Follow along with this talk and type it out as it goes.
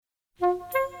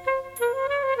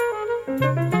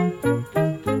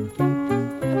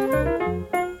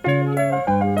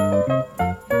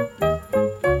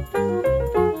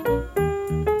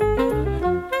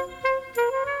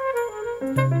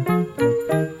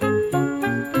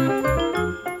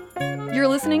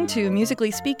to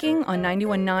Musically Speaking on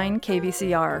 91.9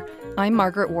 KVCR. I'm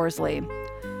Margaret Worsley.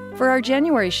 For our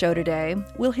January show today,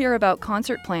 we'll hear about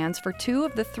concert plans for two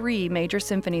of the three major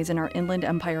symphonies in our Inland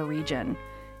Empire region.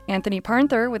 Anthony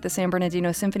Parnther with the San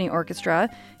Bernardino Symphony Orchestra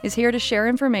is here to share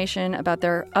information about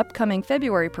their upcoming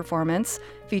February performance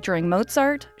featuring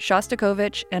Mozart,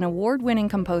 Shostakovich, and award-winning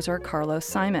composer Carlos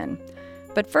Simon.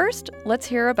 But first, let's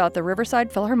hear about the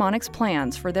Riverside Philharmonic's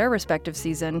plans for their respective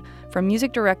season from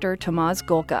music director Tomasz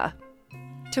Golka.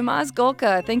 Tomasz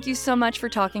Golka, thank you so much for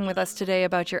talking with us today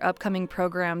about your upcoming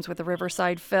programs with the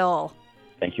Riverside Phil.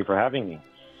 Thank you for having me.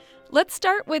 Let's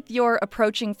start with your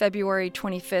approaching February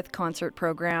 25th concert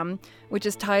program, which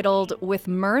is titled With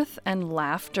Mirth and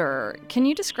Laughter. Can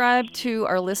you describe to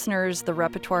our listeners the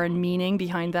repertoire and meaning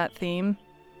behind that theme?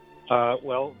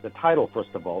 Well, the title,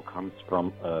 first of all, comes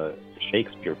from a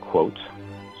Shakespeare quote,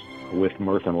 "With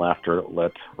mirth and laughter,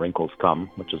 let wrinkles come,"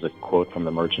 which is a quote from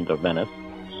The Merchant of Venice.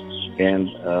 And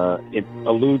it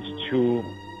alludes to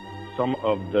some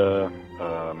of the,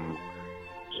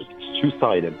 it's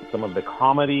two-sided, some of the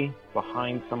comedy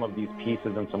behind some of these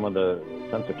pieces and some of the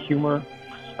sense of humor,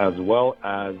 as well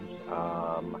as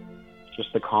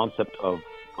just the concept of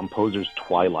composers'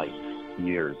 twilight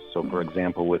years. So, for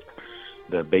example, with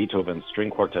the Beethoven String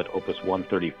Quartet, Opus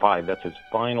 135, that's his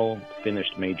final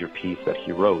finished major piece that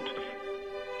he wrote.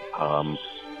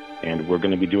 And we're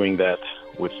going to be doing that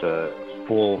with a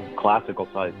full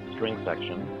classical-sized string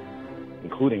section,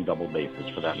 including double basses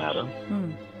for that matter.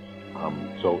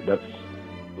 So that's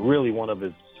really one of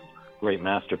his great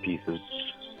masterpieces.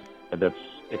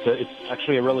 It's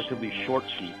actually a relatively short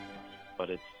piece, but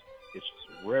it's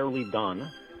rarely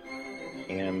done.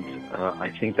 And I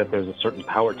think that there's a certain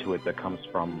power to it that comes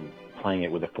from playing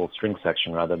it with a full string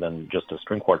section rather than just a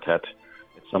string quartet.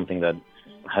 It's something that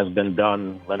has been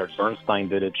done. Leonard Bernstein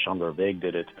did it. Chandra Vague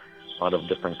did it. A lot of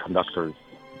different conductors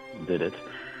did it.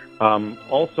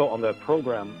 Also on the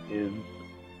program is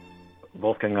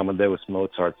Wolfgang Amadeus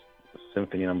Mozart's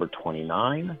Symphony No.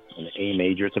 29 in A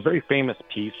major. It's a very famous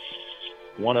piece,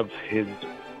 one of his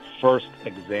first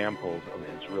examples of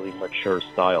his really mature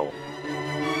style.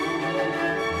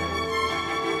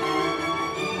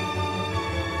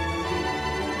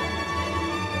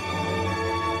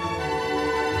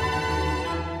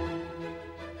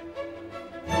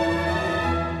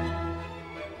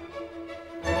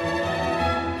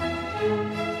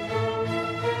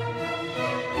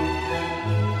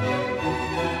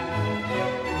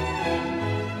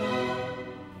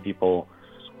 People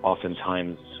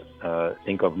oftentimes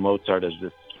think of Mozart as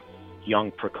this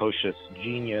young, precocious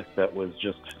genius that was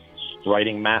just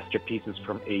writing masterpieces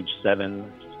from age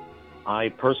 7. I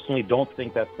personally don't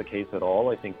think that's the case at all.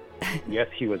 I think, yes,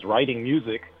 he was writing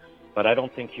music, but I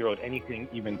don't think he wrote anything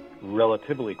even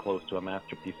relatively close to a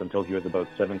masterpiece until he was about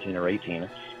 17 or 18,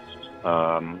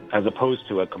 as opposed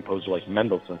to a composer like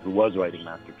Mendelssohn, who was writing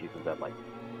masterpieces at like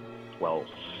 12.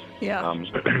 Yeah,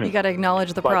 you got to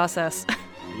acknowledge the process.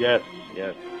 Yes.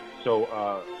 So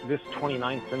this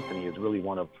 29th Symphony is really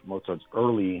one of Mozart's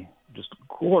early, just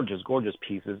gorgeous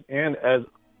pieces. And as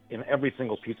in every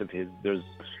single piece of his, there's,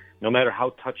 no matter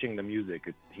how touching the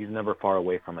music, he's never far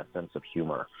away from a sense of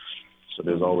humor. So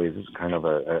there's always kind of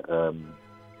a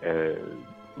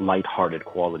lighthearted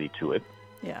quality to it.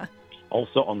 Yeah.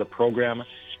 Also on the program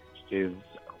is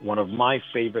one of my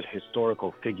favorite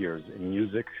historical figures in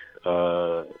music.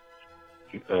 That's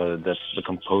the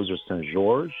composer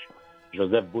Saint-Georges,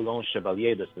 Joseph Boulon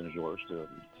Chevalier de Saint-Georges, to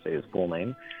say his full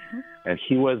name. And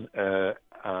he was a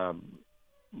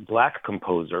black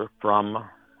composer from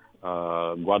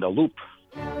Guadeloupe.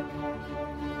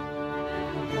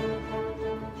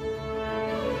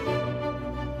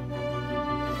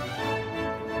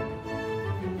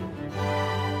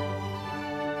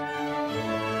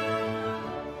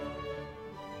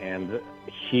 And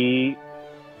he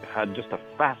had just a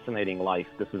fascinating life.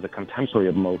 This is a contemporary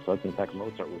of Mozart. In fact,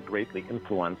 Mozart was greatly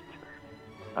influenced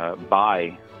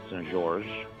by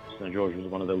Saint-Georges. Saint-Georges was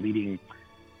one of the leading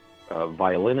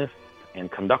violinists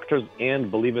and conductors, and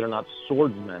believe it or not,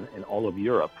 swordsmen in all of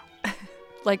Europe.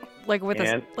 like with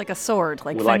a sword,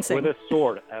 like fencing. Like with a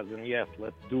sword, as in, yes,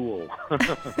 let's duel.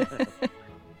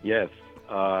 Yes,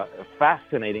 a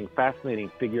fascinating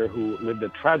figure who lived a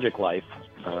tragic life.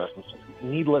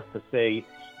 Needless to say,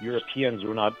 Europeans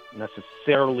were not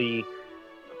necessarily,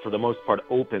 for the most part,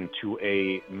 open to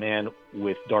a man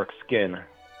with dark skin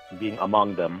being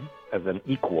among them as an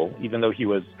equal, even though he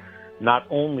was not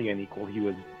only an equal, he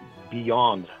was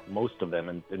beyond most of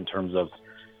them in terms of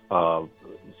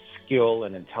skill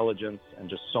and intelligence and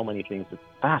just so many things. A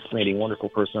fascinating, wonderful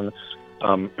person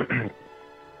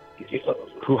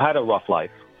who had a rough life,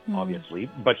 obviously,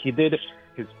 but he did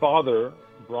his father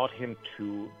brought him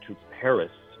to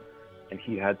Paris, and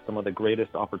he had some of the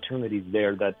greatest opportunities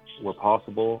there that were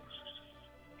possible.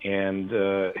 And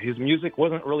his music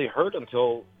wasn't really heard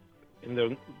until in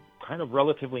the kind of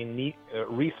relatively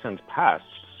recent past.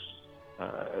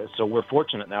 So we're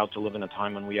fortunate now to live in a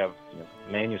time when we have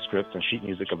manuscripts and sheet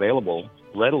music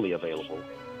readily available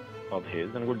of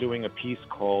his. And we're doing a piece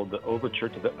called The Overture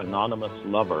to the Anonymous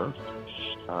Lover,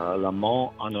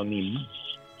 L'Amant Anonyme,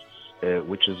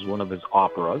 which is one of his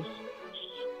operas.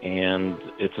 And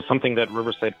it's something that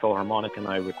Riverside Philharmonic and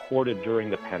I recorded during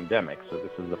the pandemic. So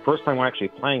this is the first time we're actually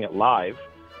playing it live,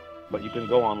 but you can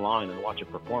go online and watch a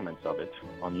performance of it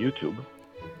on YouTube,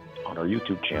 on our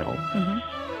YouTube channel. Mm-hmm.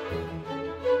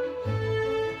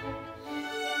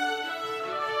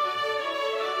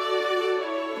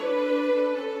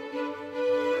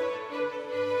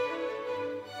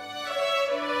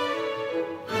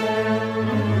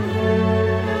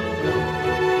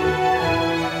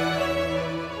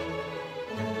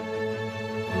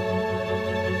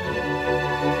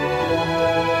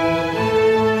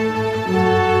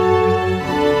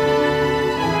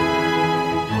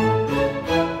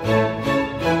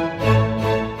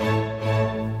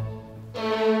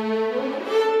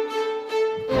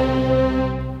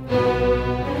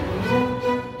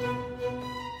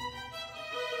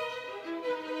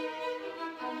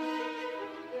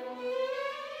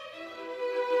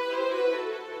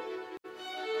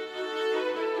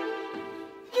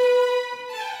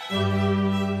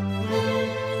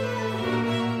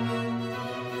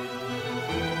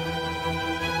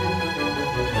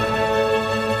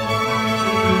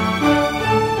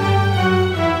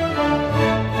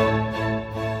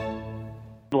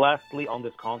 Lastly on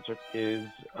this concert is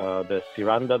the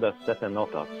Ciranda das Sete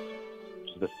Notas.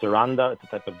 So the Ciranda is a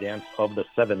type of dance of the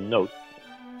seven notes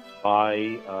by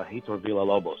Heitor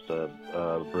Villa-Lobos,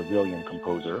 a Brazilian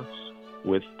composer.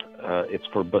 It's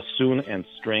for bassoon and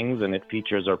strings, and it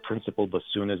features our principal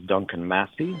bassoonist Duncan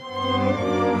Massey.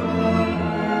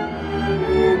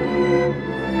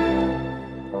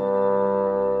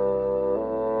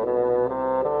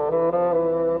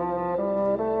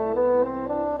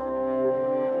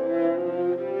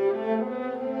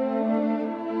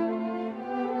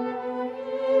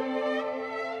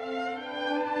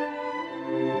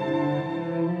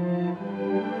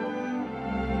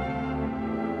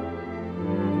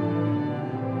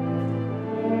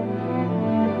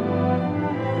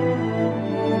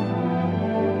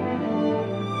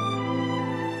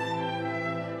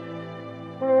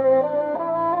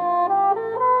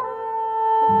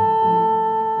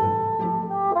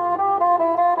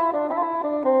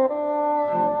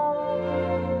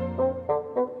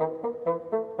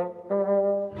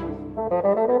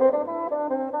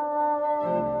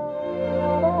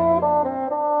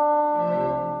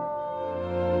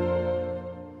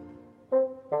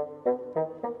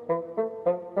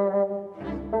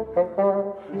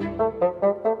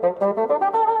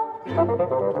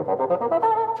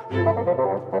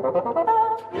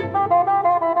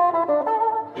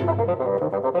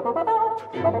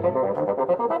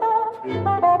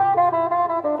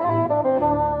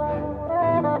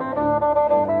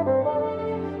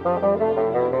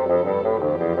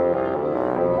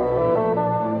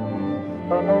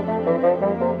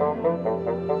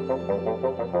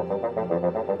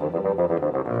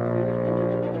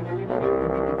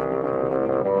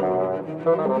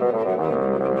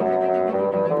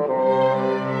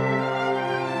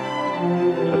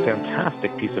 It's a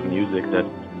fantastic piece of music that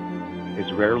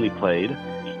is rarely played,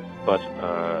 but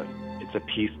it's a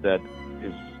piece that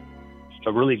is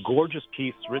a really gorgeous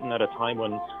piece written at a time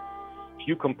when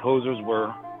few composers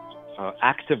were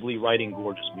actively writing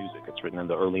gorgeous music. It's written in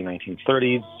the early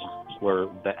 1930s, where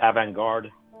the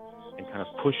avant-garde and kind of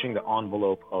pushing the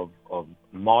envelope of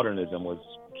modernism was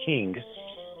king,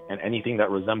 and anything that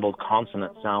resembled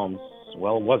consonant sounds,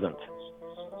 well, wasn't.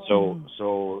 So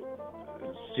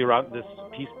this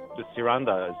piece, the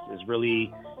Ciranda, is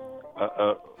really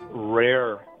a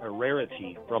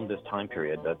rarity from this time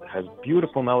period that has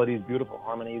beautiful melodies, beautiful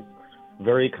harmonies,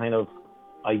 very kind of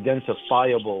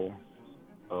identifiable,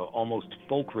 almost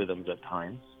folk rhythms at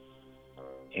times.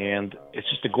 And it's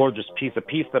just a gorgeous piece, a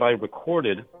piece that I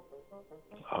recorded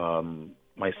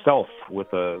myself with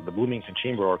the Bloomington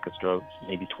Chamber Orchestra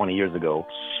maybe 20 years ago.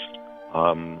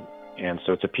 And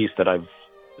so it's a piece that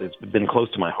it's been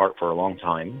close to my heart for a long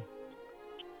time.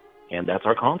 And that's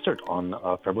our concert on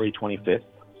February 25th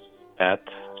at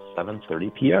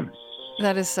 7:30 p.m.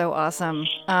 That is so awesome.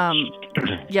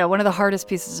 Yeah, one of the hardest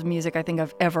pieces of music I think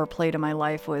I've ever played in my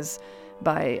life was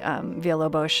by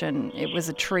Villa-Lobos, and it was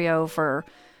a trio for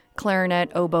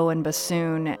clarinet, oboe, and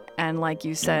bassoon. And like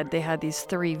you said, they had these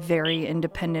three very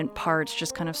independent parts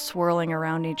just kind of swirling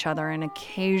around each other and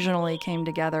occasionally came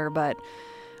together. But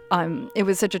it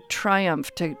was such a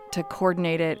triumph to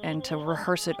coordinate it and to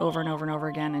rehearse it over and over and over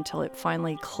again until it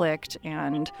finally clicked.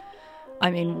 And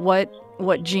I mean, what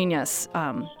genius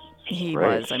he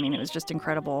was. I mean, it was just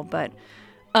incredible. But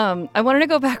I wanted to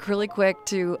go back really quick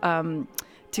to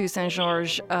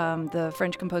Saint-Georges, the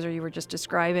French composer you were just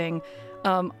describing.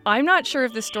 I'm not sure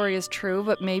if this story is true,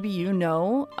 but maybe you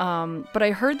know. But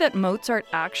I heard that Mozart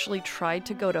actually tried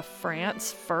to go to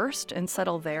France first and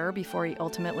settle there before he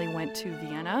ultimately went to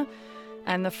Vienna.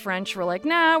 And the French were like,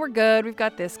 nah, we're good. We've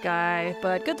got this guy,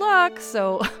 but good luck.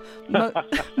 So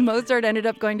Mozart ended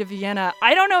up going to Vienna.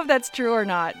 I don't know if that's true or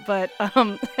not, but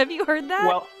have you heard that?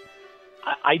 Well,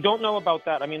 I don't know about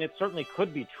that. I mean, it certainly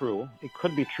could be true. It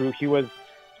could be true. He was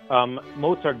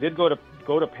Mozart did go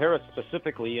to Paris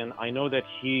specifically, and I know that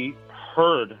he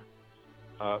heard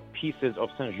pieces of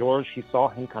Saint-Georges. He saw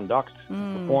him conduct,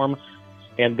 perform,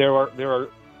 and there are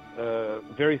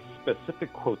very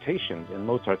specific quotations in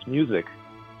Mozart's music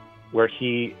where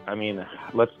he, I mean,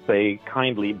 let's say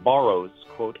kindly borrows,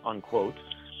 quote unquote,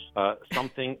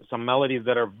 some melodies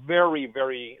that are very,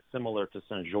 very similar to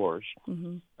Saint-Georges.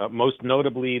 Most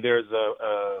notably, there's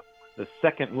the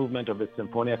second movement of his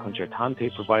Sinfonia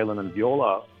Concertante for violin and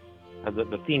viola.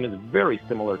 The theme is very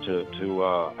similar to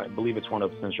I believe it's one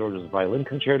of Saint-Georges' violin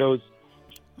concertos.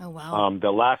 Oh, wow.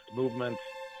 The last movement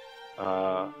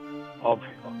of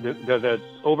the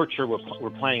overture we're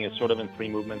playing is sort of in three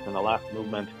movements, and the last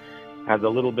movement has a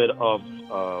little bit of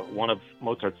one of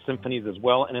Mozart's symphonies as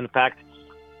well. And in fact,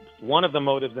 one of the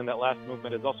motives in that last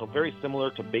movement is also very similar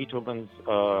to Beethoven's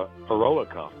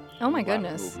Eroica. Oh my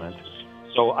goodness. Movement.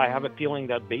 So I have a feeling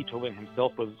that Beethoven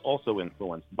himself was also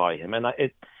influenced by him. And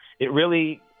it's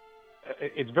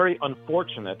very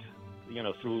unfortunate,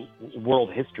 through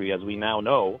world history, as we now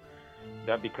know,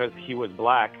 that because he was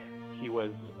black, he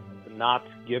was not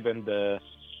given the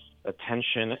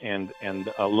attention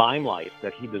and limelight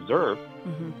that he deserved.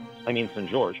 I mean,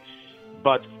 Saint-Georges.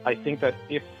 But I think that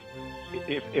if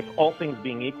all things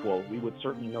being equal, we would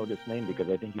certainly know this name because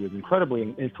I think he was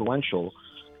incredibly influential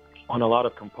on a lot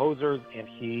of composers, and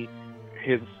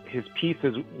his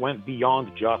pieces went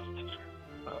beyond just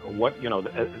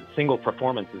single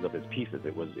performances of his pieces.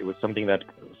 It was something that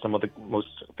some of the most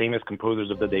famous composers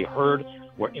of the day heard,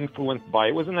 were influenced by.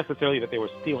 It wasn't necessarily that they were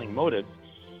stealing motives.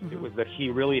 It was that he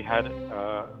really had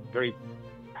very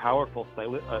powerful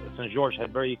Saint-Georges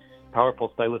had very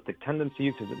powerful stylistic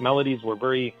tendencies. His melodies were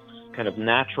very kind of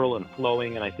natural and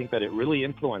flowing, and I think that it really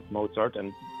influenced Mozart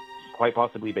and quite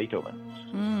possibly Beethoven.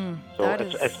 So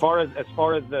as far as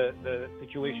the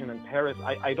situation in Paris,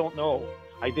 I don't know.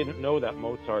 I didn't know that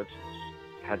Mozart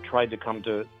had tried to come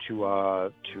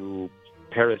to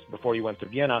Paris before he went to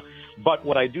Vienna. But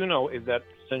what I do know is that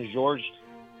Saint-Georges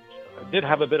did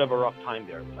have a bit of a rough time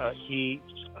there. He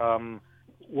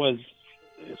was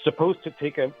supposed to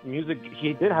take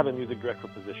he did have a music director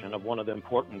position of one of the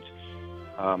important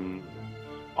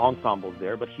ensembles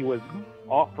there, but he was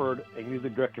offered a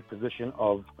music director position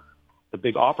of the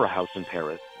big opera house in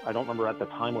Paris. I don't remember at the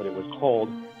time what it was called.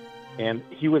 And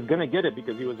he was going to get it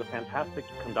because he was a fantastic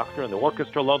conductor and the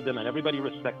orchestra loved him and everybody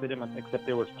respected him, except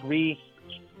there were three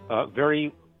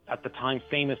very, at the time,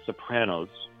 famous sopranos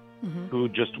who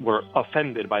just were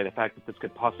offended by the fact that this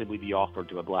could possibly be offered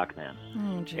to a black man.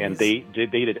 And they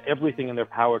did everything in their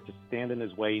power to stand in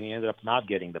his way, and he ended up not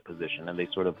getting the position. And they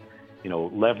sort of,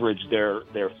 leveraged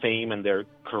their fame and their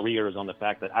careers on the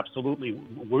fact that absolutely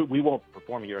we won't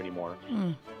perform here anymore.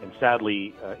 And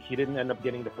sadly, he didn't end up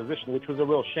getting the position, which was a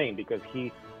real shame because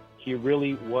he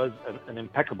really was an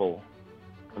impeccable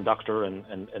conductor and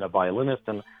a violinist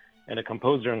and a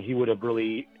composer, and he would have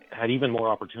really had even more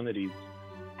opportunities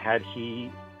had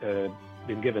he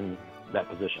been given that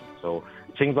position. So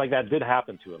things like that did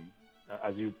happen to him,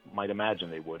 as you might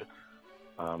imagine they would.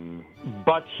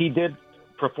 But he did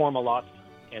perform a lot,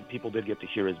 and people did get to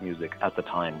hear his music at the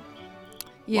time.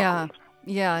 Yeah,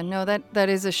 no, that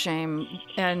is a shame,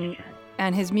 and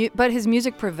but his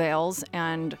music prevails.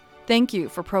 And thank you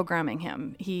for programming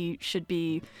him. He should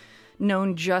be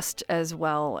known just as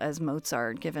well as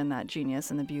Mozart, given that genius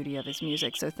and the beauty of his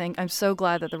music. So I'm so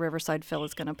glad that the Riverside Phil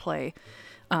is going to play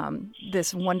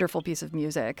this wonderful piece of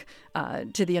music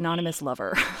to the anonymous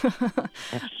lover.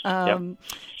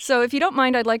 So if you don't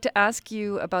mind, I'd like to ask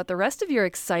you about the rest of your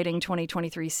exciting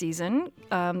 2023 season.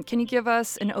 Can you give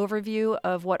us an overview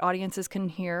of what audiences can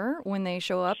hear when they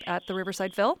show up at the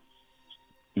Riverside Phil?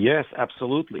 Yes,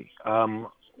 absolutely.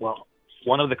 Well,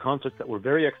 one of the concerts that we're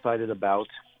very excited about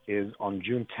is on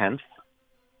June 10th.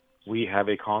 we have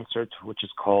a concert which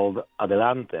is called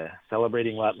Adelante,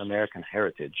 Celebrating Latin American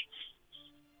Heritage.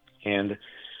 And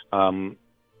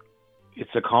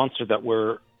it's a concert that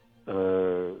we're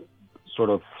sort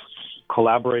of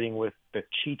collaborating with the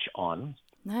Cheech on.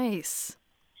 Nice.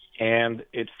 And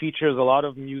it features a lot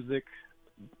of music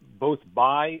both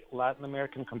by Latin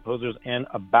American composers and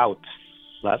about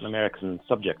Latin American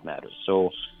subject matter.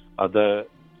 So we're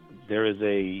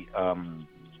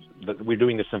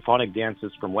doing the symphonic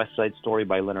dances from West Side Story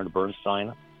by Leonard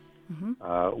Bernstein.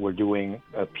 Mm-hmm. We're doing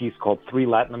a piece called Three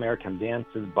Latin American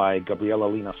Dances by Gabriela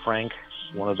Lina Frank,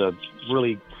 one of the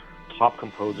really top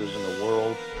composers in the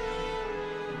world.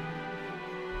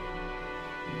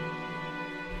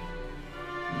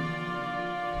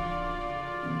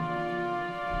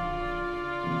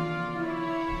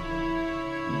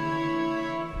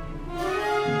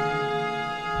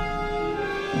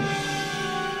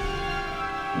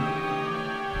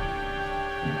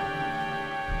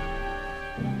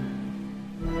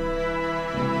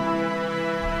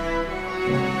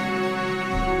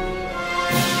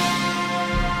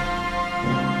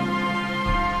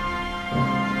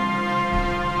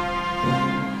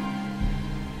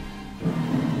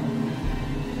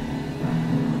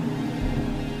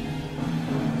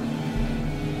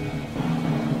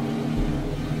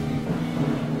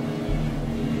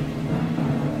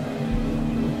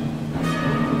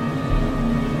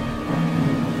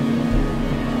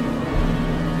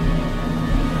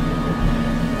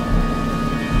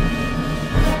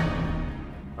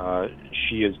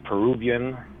 She is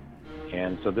Peruvian,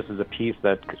 and so this is a piece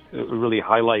that really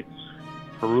highlights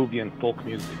Peruvian folk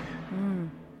music.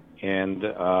 And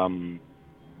I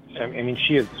mean,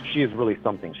 she is really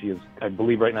something. She is, I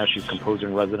believe, right now she's composer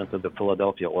in residence of the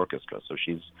Philadelphia Orchestra. So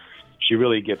she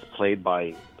really gets played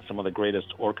by some of the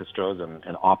greatest orchestras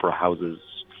and opera houses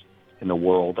in the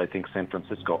world. I think San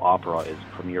Francisco Opera is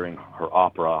premiering her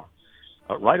opera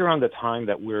right around the time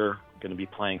that we're going to be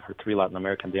playing her Three Latin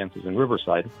American Dances in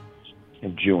Riverside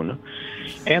in June.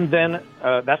 And then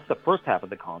that's the first half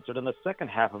of the concert. And the second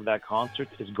half of that concert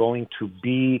is going to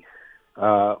be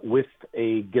with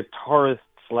a guitarist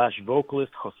 /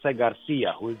 vocalist, Jose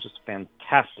Garcia, who is just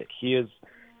fantastic. He is,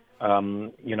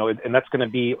 and that's going to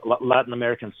be Latin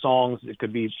American songs. It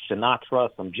could be Sinatra,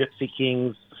 some Gypsy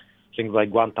Kings, things like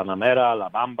Guantanamera, La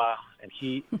Bamba. And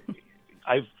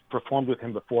I've performed with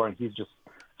him before, and he's just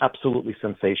absolutely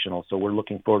sensational. So we're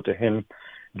looking forward to him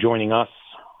joining us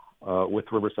with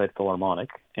Riverside Philharmonic.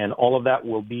 And all of that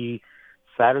will be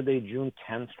Saturday, June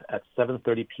 10th at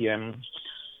 7:30 p.m.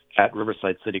 at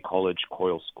Riverside City College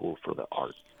Coyle School for the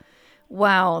Arts.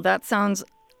 Wow, that sounds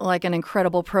like an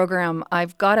incredible program.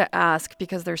 I've got to ask,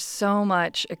 because there's so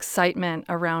much excitement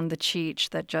around the Cheech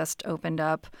that just opened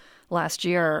up last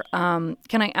year. Can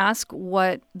I ask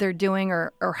what they're doing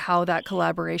or how that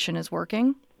collaboration is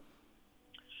working?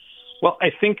 Well, I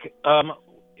think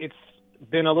it's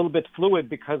been a little bit fluid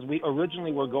because we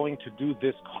originally were going to do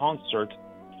this concert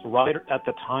right at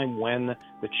the time when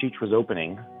the Cheech was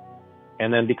opening.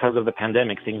 And then because of the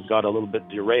pandemic, things got a little bit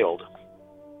derailed.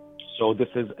 So this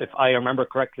is, if I remember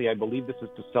correctly, I believe this is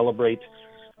to celebrate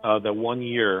the 1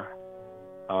 year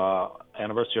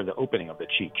anniversary of the opening of the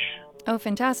Cheech. Oh,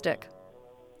 fantastic.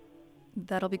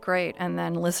 That'll be great. And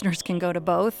then listeners can go to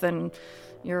both, and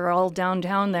you're all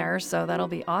downtown there, so that'll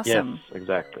be awesome. Yes,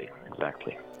 exactly.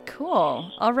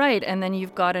 Cool. All right. And then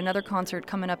you've got another concert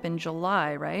coming up in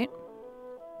July, right?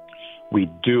 We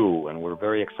do, and we're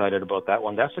very excited about that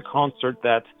one. That's a concert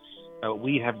that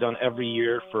we have done every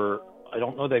year for, I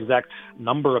don't know the exact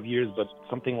number of years, but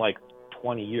something like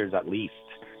 20 years at least.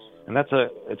 And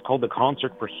it's called the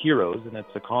Concert for Heroes, and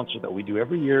it's a concert that we do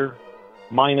every year,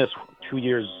 minus 2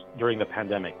 years during the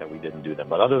pandemic that we didn't do them.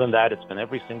 But other than that, it's been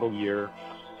every single year.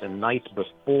 The night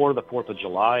before the 4th of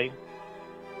July.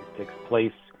 It takes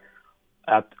place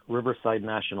at Riverside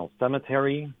National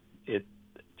Cemetery. It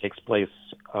takes place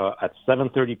at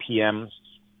 7:30 p.m.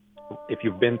 If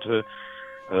you've been to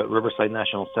Riverside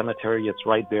National Cemetery, it's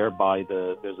right there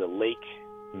there's a lake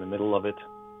in the middle of it.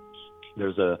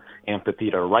 There's a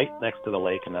amphitheater right next to the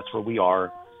lake, and that's where we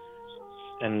are.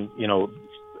 And,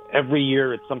 every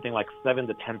year it's something like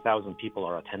 7,000 to 10,000 people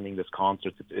are attending this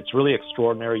concert. It's really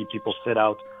extraordinary. People sit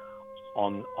out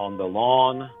on the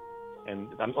lawn. And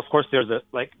of course, there's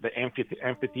the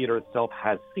amphitheater itself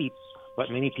has seats, but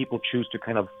many people choose to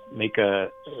kind of make a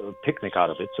picnic out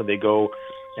of it. So they go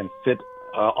and sit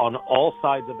on all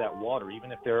sides of that water,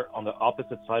 even if they're on the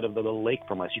opposite side of the little lake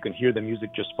from us. You can hear the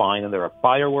music just fine. And there are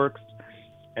fireworks,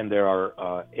 and there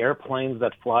are airplanes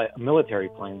that fly, military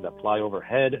planes that fly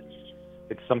overhead.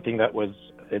 It's something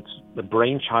it's the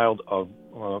brainchild of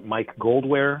Mike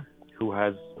Goldware,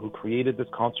 who created this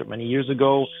concert many years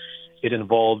ago. It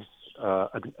involves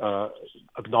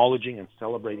acknowledging and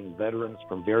celebrating veterans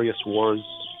from various wars.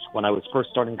 When I was first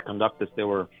starting to conduct this, there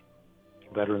were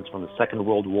veterans from the Second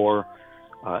World War.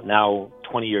 Now,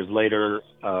 20 years later,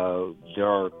 there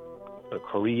are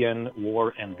Korean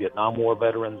War and Vietnam War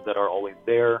veterans that are always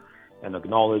there and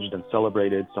acknowledged and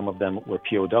celebrated. Some of them were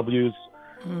POWs.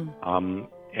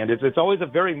 And it's always a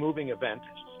very moving event.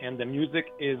 And the music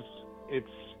it's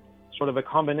sort of a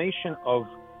combination of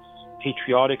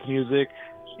patriotic music,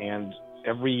 and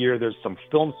every year there's some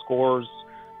film scores,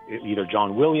 either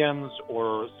John Williams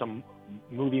or some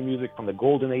movie music from the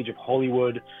golden age of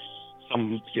Hollywood,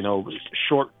 some,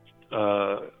 short,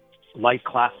 light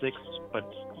classics, but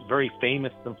very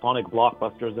famous symphonic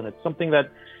blockbusters. And it's something that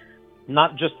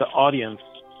not just the audience,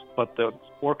 but the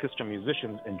orchestra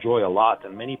musicians enjoy a lot.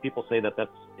 And many people say that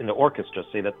in the orchestra,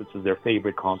 say that this is their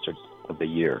favorite concert of the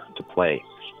year to play.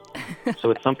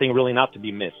 So it's something really not to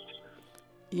be missed.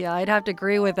 Yeah, I'd have to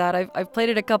agree with that. I've played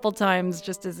it a couple times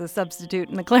just as a substitute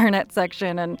in the clarinet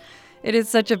section, and it is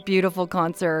such a beautiful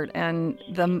concert. And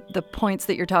the points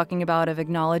that you're talking about of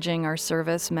acknowledging our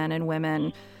service men and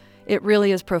women, it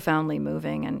really is profoundly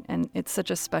moving, and it's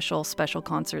such a special, special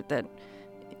concert that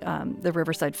the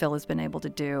Riverside Phil has been able to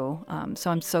do.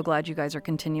 So I'm so glad you guys are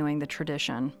continuing the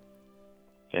tradition.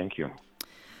 Thank you.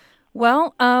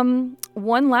 Well,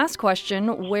 one last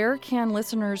question. Where can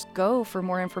listeners go for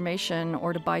more information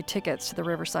or to buy tickets to the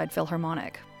Riverside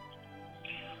Philharmonic?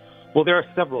 Well, there are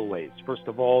several ways. First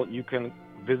of all, you can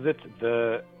visit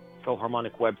the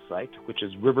Philharmonic website, which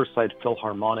is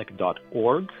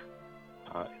riversidephilharmonic.org,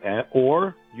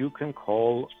 or you can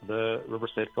call the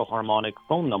Riverside Philharmonic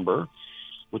phone number,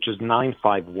 which is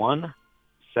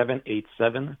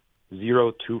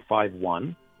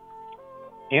 951-787-0251.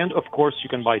 And, of course, you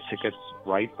can buy tickets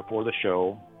right before the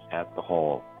show at the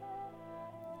hall.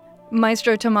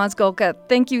 Maestro Tomasz Golka,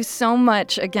 thank you so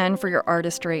much again for your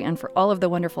artistry and for all of the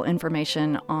wonderful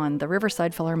information on the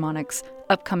Riverside Philharmonic's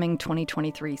upcoming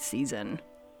 2023 season.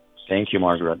 Thank you,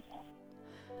 Margaret.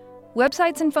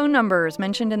 Websites and phone numbers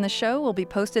mentioned in the show will be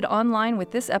posted online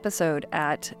with this episode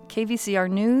at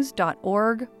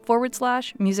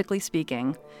kvcrnews.org/musically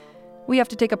speaking. We have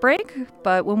to take a break,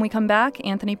 but when we come back,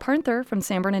 Anthony Parnther from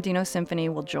San Bernardino Symphony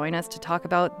will join us to talk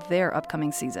about their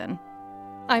upcoming season.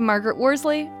 I'm Margaret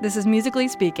Worsley. This is Musically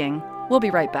Speaking. We'll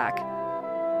be right back.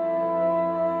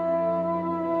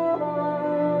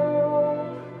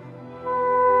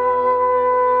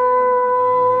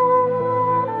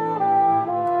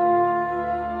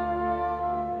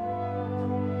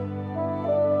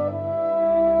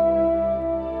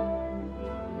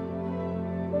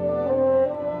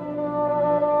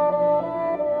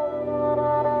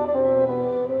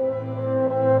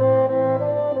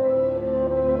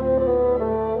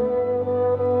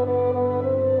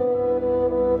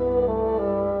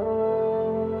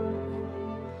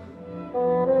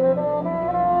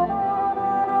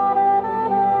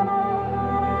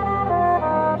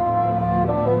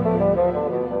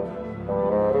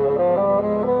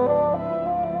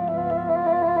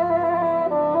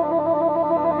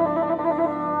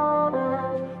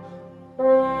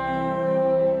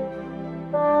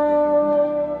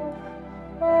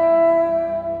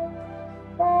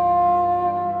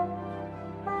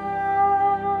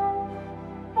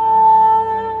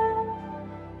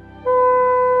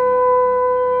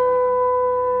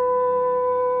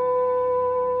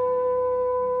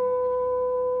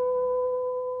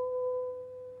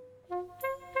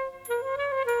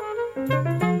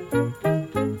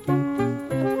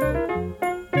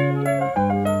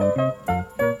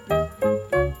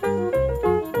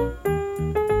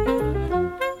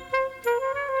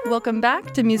 Welcome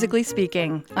back to Musically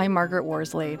Speaking. I'm Margaret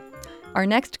Worsley. Our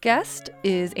next guest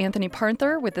is Anthony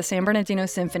Parnther with the San Bernardino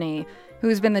Symphony,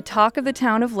 who's been the talk of the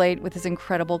town of late with his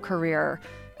incredible career,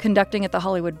 conducting at the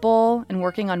Hollywood Bowl and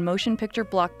working on motion picture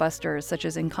blockbusters such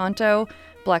as Encanto,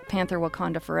 Black Panther: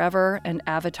 Wakanda Forever, and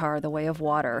Avatar: The Way of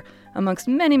Water, amongst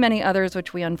many, many others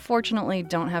which we unfortunately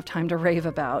don't have time to rave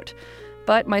about.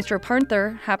 But Maestro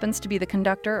Parnther happens to be the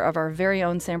conductor of our very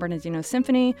own San Bernardino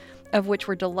Symphony, of which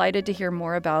we're delighted to hear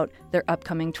more about their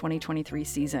upcoming 2023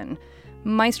 season.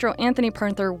 Maestro Anthony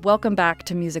Parnther, welcome back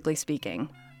to Musically Speaking.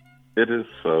 It is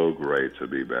so great to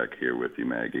be back here with you,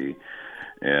 Maggie.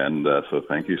 And so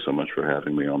thank you so much for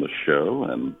having me on the show.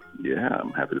 And yeah,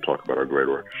 I'm happy to talk about our great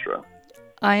orchestra.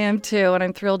 I am too, and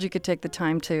I'm thrilled you could take the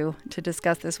time to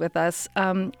discuss this with us.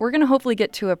 We're going to hopefully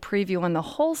get to a preview on the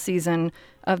whole season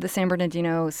of the San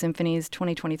Bernardino Symphony's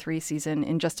 2023 season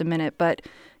in just a minute, but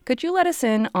could you let us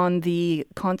in on the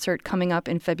concert coming up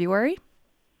in February?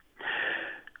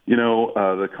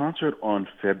 The concert on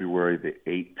February the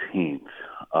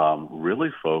 18th really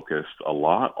focused a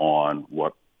lot on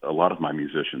what a lot of my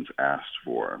musicians asked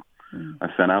for. I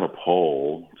sent out a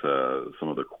poll to some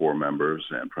of the core members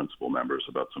and principal members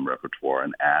about some repertoire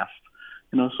and asked,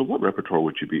 so what repertoire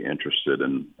would you be interested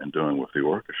in doing with the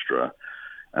orchestra?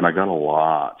 And I got a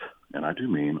lot, and I do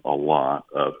mean a lot,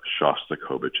 of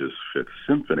Shostakovich's Fifth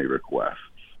Symphony requests.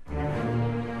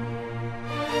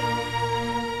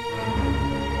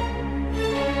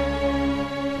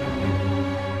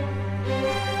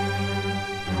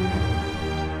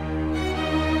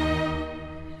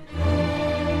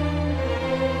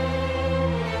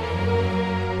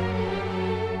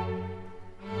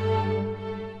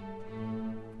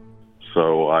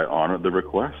 So I honored the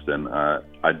request, and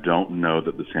I don't know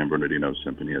that the San Bernardino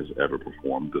Symphony has ever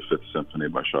performed the Fifth Symphony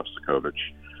by Shostakovich,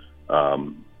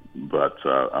 but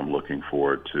I'm looking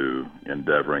forward to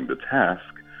endeavoring the task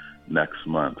next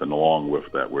month. And along with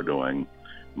that, we're doing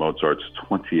Mozart's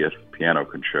 20th Piano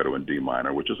Concerto in D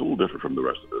minor, which is a little different from the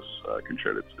rest of this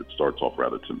concerto. It starts off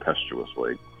rather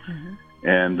tempestuously. Mm-hmm.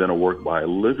 And then a work by a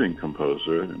living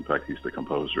composer. In fact, he's the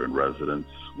composer in residence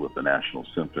with the National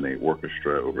Symphony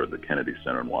Orchestra over at the Kennedy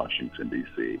Center in Washington,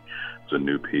 D.C. It's a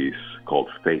new piece called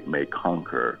Fate May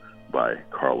Conquer by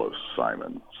Carlos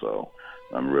Simon. So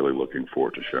I'm really looking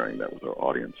forward to sharing that with our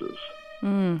audiences.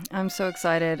 I'm so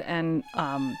excited. And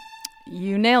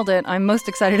you nailed it. I'm most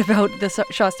excited about the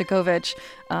Shostakovich.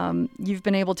 You've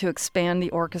been able to expand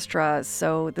the orchestra,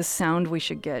 so the sound we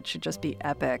should get should just be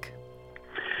epic.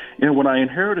 When I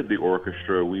inherited the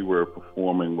orchestra, we were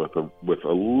performing with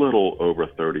a little over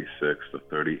 36 to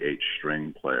 38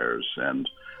 string players, and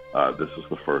this is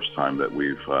the first time that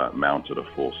we've mounted a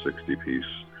full 60-piece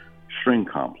string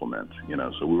complement.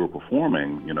 So we were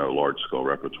performing, large-scale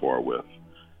repertoire with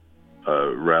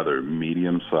a rather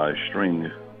medium-sized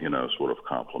string, sort of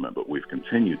complement. But we've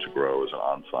continued to grow as an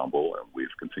ensemble, and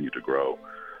we've continued to grow,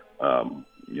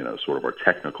 sort of our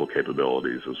technical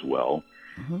capabilities as well.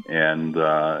 Mm-hmm.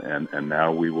 And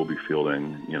now we will be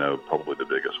fielding, probably the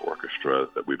biggest orchestra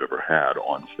that we've ever had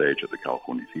on stage at the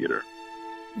California Theater.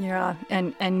 Yeah,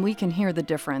 and we can hear the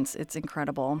difference. It's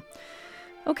incredible.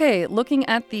 Okay, looking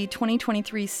at the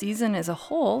 2023 season as a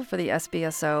whole for the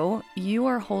SBSO, you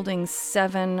are holding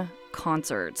 7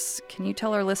 concerts. Can you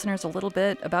tell our listeners a little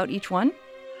bit about each one?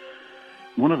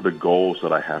 One of the goals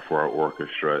that I have for our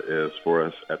orchestra is for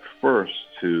us at first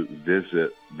to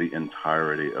visit the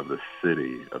entirety of the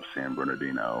city of San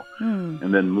Bernardino.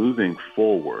 And then moving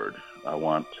forward, I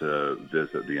want to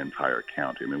visit the entire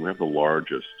county. We have the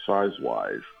largest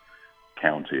size-wise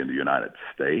county in the United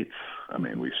States.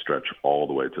 We stretch all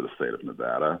the way to the state of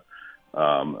Nevada.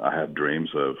 I have dreams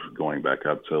of going back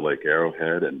up to Lake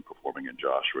Arrowhead and performing in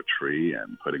Joshua Tree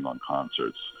and putting on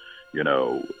concerts, in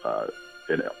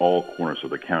all corners of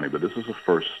the county. But this is a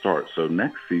first start. So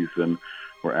next season,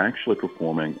 we're actually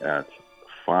performing at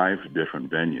 5 different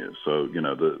venues. So,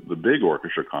 the big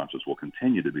orchestra concerts will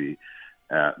continue to be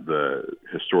at the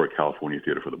historic California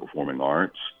Theater for the Performing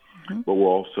Arts. Mm-hmm. But we're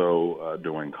also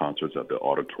doing concerts at the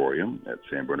auditorium at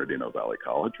San Bernardino Valley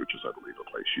College, which is, I believe, a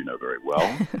place you know very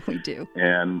well. We do.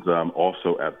 And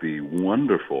also at the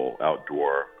wonderful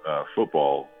outdoor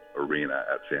football arena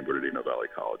at San Bernardino Valley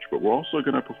College. But we're also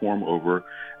going to perform over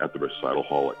at the Recital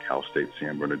Hall at Cal State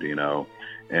San Bernardino.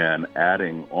 And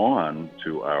adding on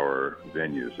to our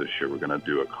venues this year, we're going to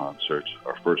do a concert,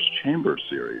 our first chamber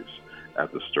series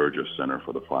at the Sturgis Center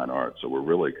for the Fine Arts. So we're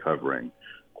really covering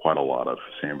quite a lot of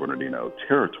San Bernardino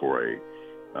territory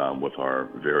with our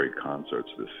varied concerts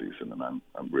this season, and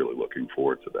I'm really looking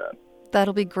forward to that.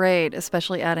 That'll be great,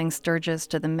 especially adding Sturgis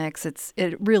to the mix.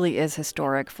 It really is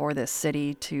historic for this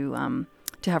city to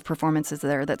have performances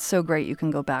there. That's so great. You can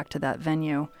go back to that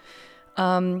venue.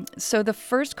 So the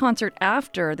first concert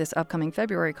after this upcoming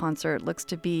February concert looks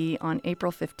to be on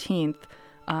April 15th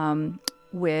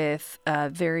with a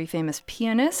very famous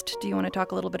pianist. Do you want to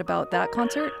talk a little bit about that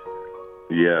concert?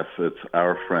 Yes, it's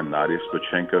our friend Nadia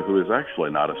Spachenko, who is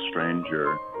actually not a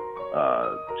stranger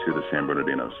to the San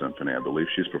Bernardino Symphony. I believe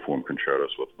she's performed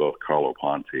concertos with both Carlo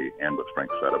Ponti and with Frank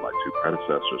Fetta, my 2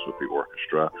 predecessors with the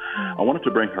orchestra. I wanted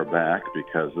to bring her back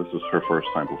because this is her first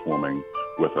time performing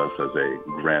with us as a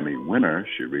Grammy winner.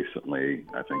 She recently,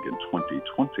 I think in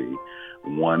 2020,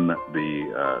 won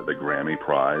the Grammy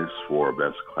Prize for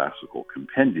Best Classical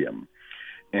Compendium.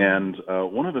 And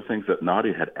one of the things that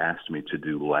Nadia had asked me to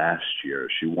do last year,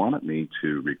 she wanted me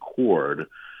to record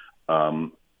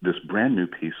this brand new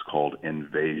piece called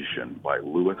Invasion by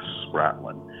Louis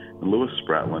Spratlin. And Louis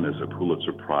Spratlin is a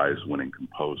Pulitzer Prize winning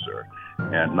composer.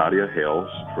 And Nadia hails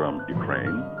from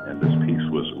Ukraine, and this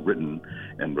piece was written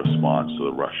in response to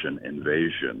the Russian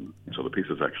invasion. So the piece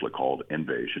is actually called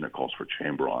Invasion. It calls for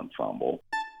chamber ensemble.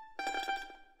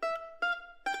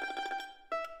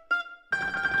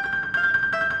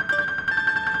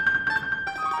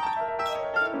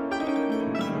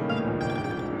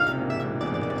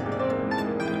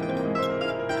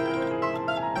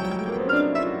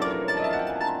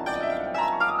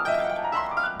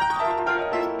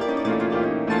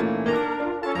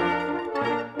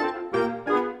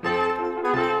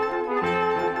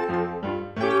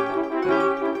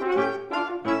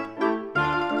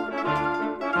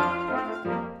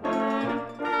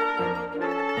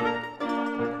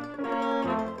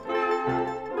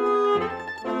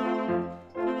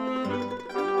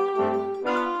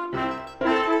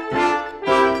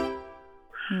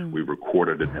 We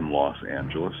recorded it in Los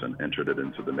Angeles and entered it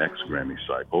into the next Grammy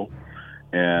cycle.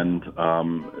 And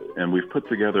we've put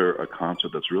together a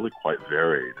concert that's really quite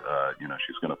varied.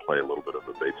 She's going to play a little bit of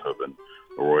the Beethoven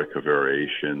Eroica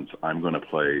variations. I'm going to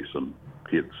play some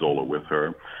Piazzolla with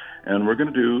her. And we're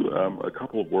going to do a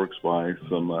couple of works by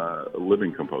some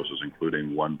living composers,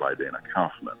 including one by Dana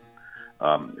Kaufman,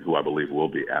 who I believe will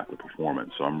be at the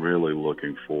performance. So I'm really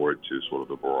looking forward to sort of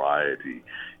the variety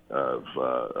of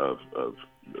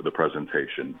the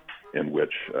presentation in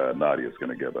which Nadia is going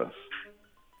to give us.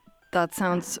 That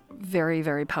sounds very,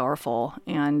 very powerful.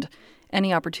 And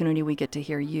any opportunity we get to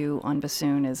hear you on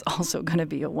bassoon is also going to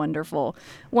be a wonderful,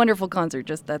 wonderful concert.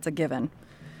 Just that's a given.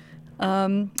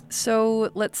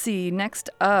 So let's see. Next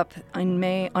up, on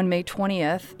May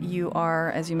 20th, you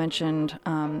are, as you mentioned,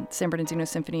 San Bernardino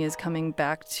Symphony is coming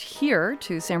back here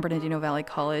to San Bernardino Valley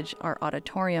College, our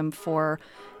auditorium, for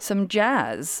some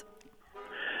jazz.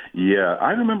 Yeah,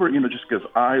 I remember, just because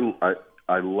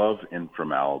I love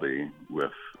informality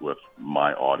with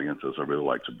my audiences. I really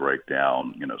like to break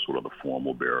down, sort of the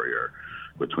formal barrier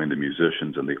between the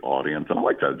musicians and the audience. And I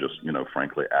like to just,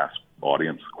 frankly ask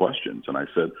audience questions. And I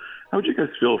said, how would you guys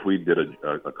feel if we did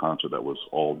a concert that was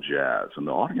all jazz? And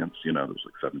the audience, there was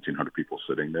like 1,700 people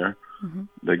sitting there. Mm-hmm.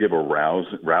 They give a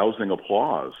rousing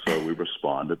applause. So we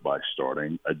responded by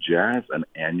starting an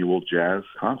annual jazz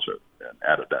concert and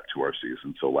added that to our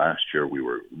season. So last year we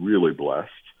were really blessed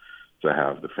to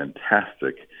have the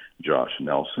fantastic Josh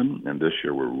Nelson, and this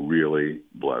year we're really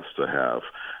blessed to have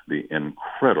the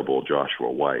incredible Joshua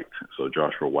White. So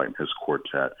Joshua White and his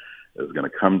quartet is going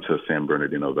to come to San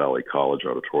Bernardino Valley College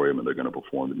Auditorium, and they're going to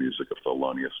perform the music of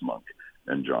Thelonious Monk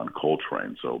and John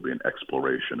Coltrane. So it'll be an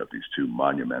exploration of these two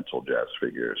monumental jazz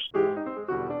figures.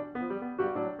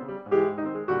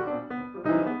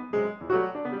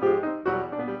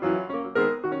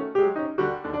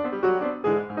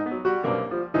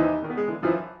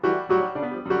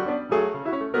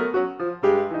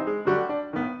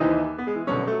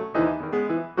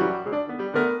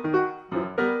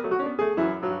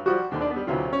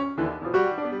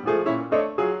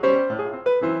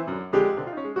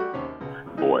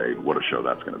 What a show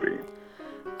that's going to be.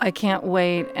 I can't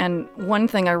wait. And one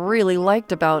thing I really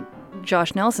liked about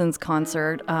Josh Nelson's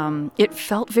concert, it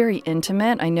felt very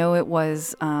intimate. I know it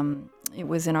was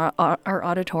in our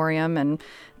auditorium, and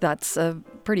that's a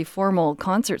pretty formal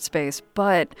concert space,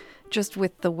 but just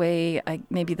with the way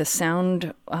maybe the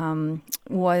sound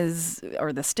was,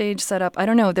 or the stage setup, I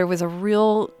don't know, there was a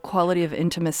real quality of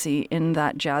intimacy in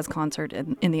that jazz concert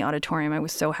in the auditorium. I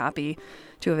was so happy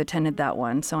to have attended that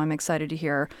one. So I'm excited to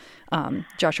hear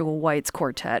Joshua White's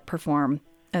quartet perform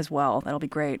as well. That'll be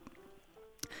great.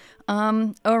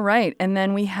 All right. And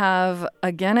then we have,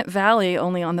 again at Valley,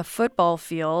 only on the football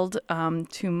field,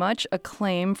 to much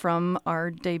acclaim from our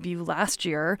debut last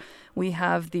year, we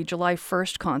have the July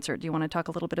 1st concert. Do you want to talk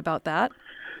a little bit about that?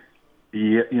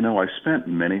 Yeah, I spent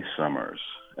many summers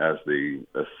as the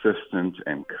assistant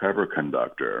and cover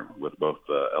conductor with both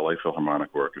the LA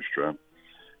Philharmonic Orchestra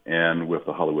and with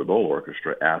the Hollywood Bowl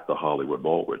Orchestra at the Hollywood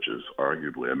Bowl, which is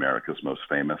arguably America's most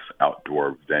famous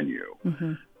outdoor venue.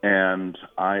 Mm-hmm. And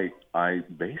I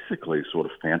basically sort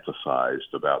of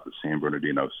fantasized about the San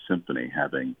Bernardino Symphony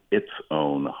having its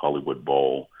own Hollywood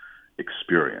Bowl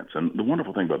experience. And the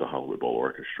wonderful thing about the Hollywood Bowl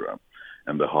Orchestra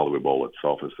and the Hollywood Bowl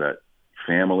itself is that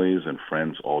families and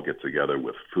friends all get together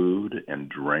with food and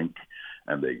drink,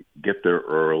 and they get there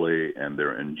early, and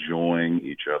they're enjoying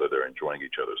each other. They're enjoying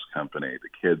each other's company. The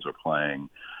kids are playing.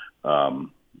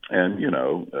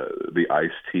 The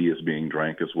iced tea is being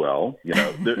drank as well.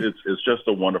 It's just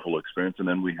a wonderful experience. And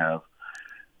then we have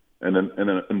And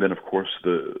then, of course,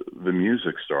 the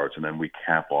music starts, and then we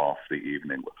cap off the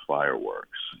evening with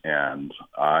fireworks. And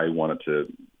I wanted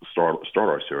to start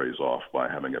our series off by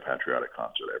having a patriotic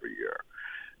concert every year.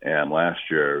 And last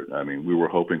year, I mean, we were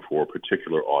hoping for a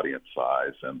particular audience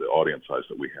size, and the audience size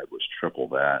that we had was triple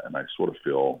that. And I sort of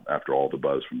feel, after all the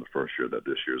buzz from the first year, that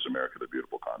this year's America the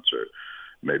Beautiful concert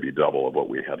may be double of what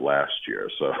we had last year.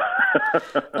 So,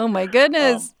 oh my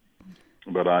goodness.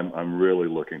 But I'm really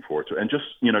looking forward to it. And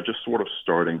just sort of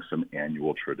starting some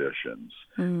annual traditions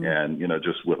and,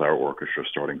 just with our orchestra,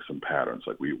 starting some patterns.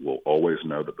 Like we will always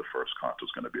know that the first concert is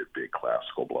going to be a big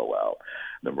classical blowout.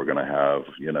 Then we're going to have,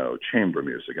 chamber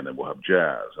music, and then we'll have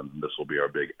jazz. And this will be our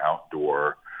big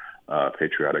outdoor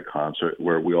patriotic concert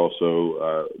where we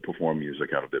also perform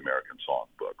music out of the American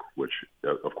Songbook, which,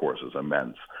 of course, is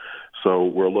immense. So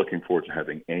we're looking forward to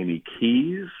having Amy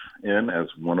Keys in as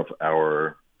one of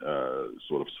our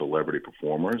sort of celebrity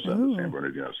performers at the San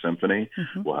Bernardino Symphony.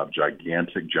 Mm-hmm. We'll have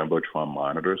gigantic Jumbotron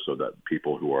monitors so that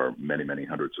people who are many, many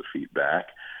hundreds of feet back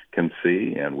can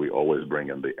see, and we always bring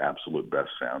in the absolute best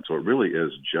sound. So it really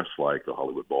is just like the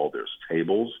Hollywood Bowl. There's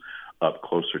tables up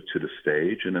closer to the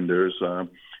stage, and then there's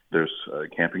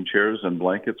camping chairs and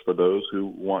blankets for those who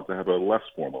want to have a less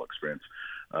formal experience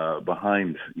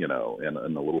behind, and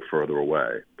a little further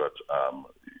away. But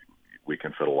we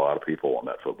can fit a lot of people on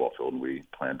that football field, and we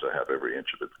plan to have every inch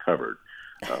of it covered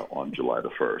on July the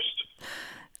 1st.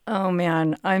 Oh,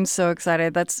 man, I'm so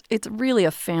excited. It's really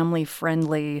a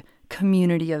family-friendly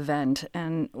community event,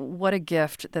 and what a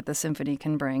gift that the symphony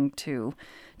can bring to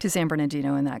San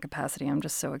Bernardino in that capacity. I'm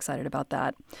just so excited about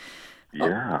that.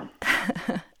 Yeah.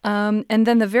 And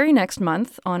then the very next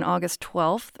month, on August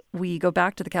 12th, we go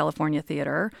back to the California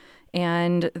Theater,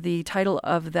 and the title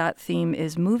of that theme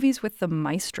is Movies with the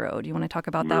Maestro. Do you want to talk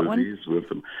about that one? Movies with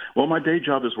them. Well, my day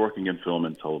job is working in film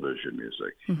and television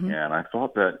music, and I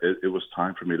thought that it was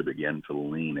time for me to begin to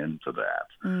lean into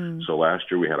that. So last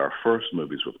year we had our first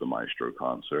Movies with the Maestro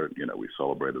concert. We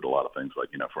celebrated a lot of things like,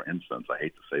 for instance, I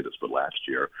hate to say this, but last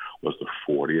year was the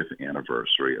 40th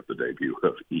anniversary of the debut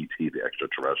of E.T. the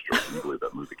Extraterrestrial. Can you believe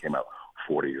that movie came out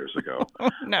 40 years ago?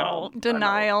 No,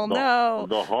 denial, no.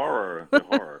 The horror.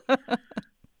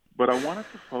 But I wanted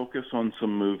to focus on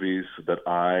some movies that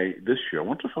I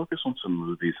want to focus on some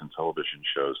movies and television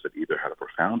shows that either had a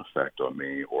profound effect on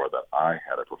me or that I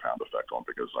had a profound effect on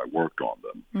because I worked on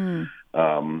them.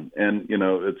 And,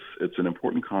 it's an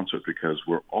important concert because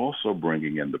we're also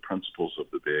bringing in the principals of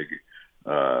the big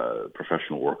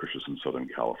professional orchestras in Southern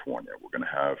California. We're going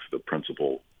to have the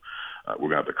principal we're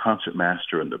going to have the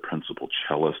concertmaster and the principal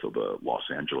cellist of the Los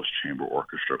Angeles Chamber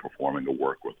Orchestra performing a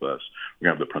work with us. We're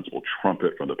going to have the principal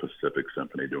trumpet from the Pacific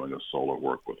Symphony doing a solo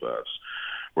work with us.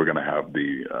 We're going to have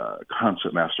the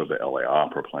concertmaster of the LA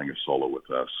Opera playing a solo with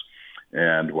us.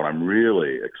 And what I'm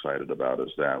really excited about is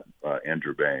that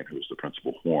Andrew Bain, who's the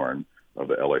principal horn of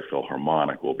the LA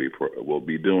Philharmonic, will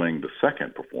be doing the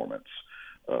second performance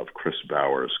of Chris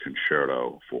Bauer's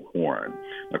Concerto for Horn.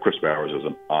 Now, Chris Bowers is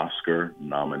an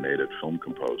Oscar-nominated film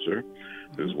composer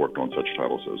who's worked on such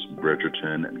titles as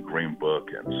Bridgerton and Green Book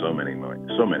and so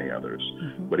many others.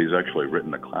 But he's actually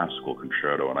written a classical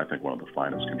concerto, and I think one of the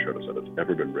finest concertos that has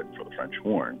ever been written for the French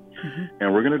horn.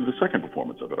 And we're going to do the second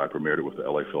performance of it. I premiered it with the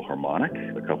LA Philharmonic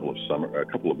a couple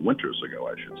of winters ago,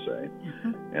 I should say.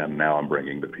 And now I'm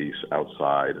bringing the piece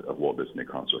outside of Walt Disney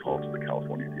Concert Hall to the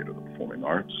California Theater of the Performing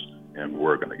Arts, and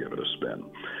we're going to give it a spin.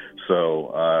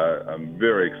 So I'm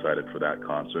very excited for that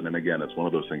concert. And again, it's one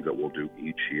of those things that we'll do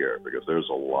each year because there's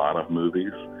a lot of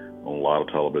movies, a lot of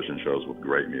television shows with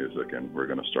great music, and we're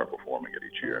going to start performing it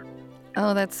each year.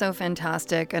 Oh, that's so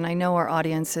fantastic. And I know our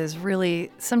audience is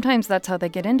really, sometimes that's how they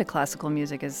get into classical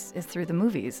music is through the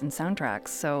movies and soundtracks.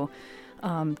 So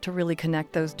to really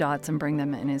connect those dots and bring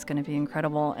them in is going to be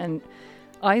incredible. And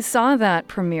I saw that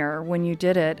premiere when you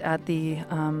did it at the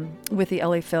with the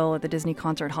LA Phil at the Disney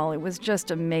Concert Hall. It was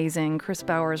just amazing. Chris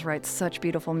Bowers writes such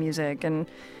beautiful music, and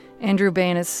Andrew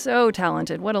Bain is so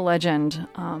talented. What a legend!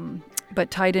 But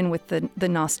tied in with the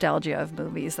nostalgia of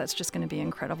movies, that's just going to be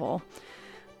incredible.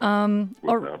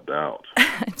 Without doubt.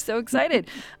 I'm so excited.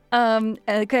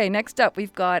 Okay, next up,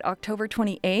 we've got October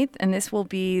 28th, and this will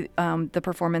be the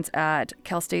performance at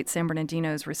Cal State San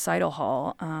Bernardino's Recital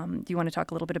Hall. Do you want to talk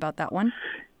a little bit about that one?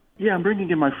 Yeah, I'm bringing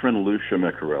in my friend Lucia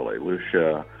Micarelli.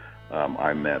 Lucia,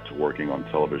 I met working on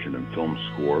television and film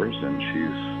scores, and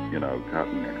she's, got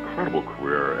an incredible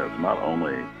career as not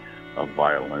only a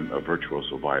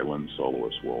virtuoso violin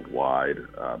soloist worldwide,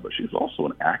 but she's also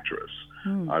an actress.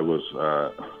 I was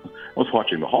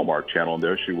watching the Hallmark Channel, and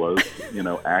there she was,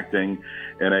 acting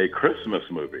in a Christmas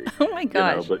movie. Oh my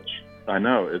gosh! I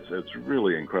know, it's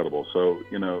really incredible. So,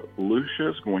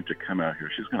 Lucia's going to come out here.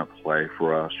 She's going to play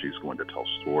for us. She's going to tell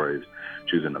stories.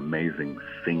 She's an amazing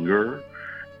singer.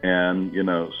 And,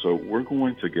 so we're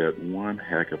going to get one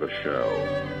heck of a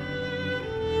show.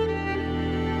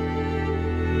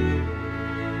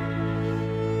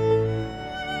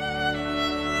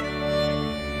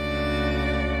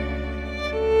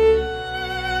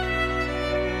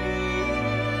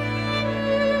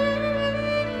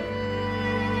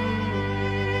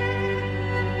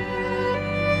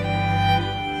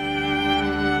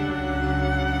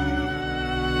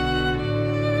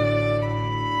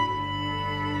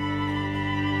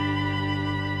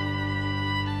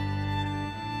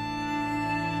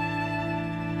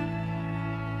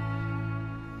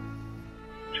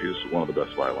 She's one of the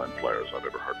best violin players I've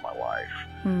ever heard in my life,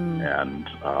 and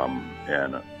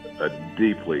a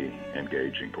deeply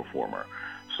engaging performer.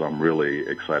 So I'm really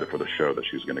excited for the show that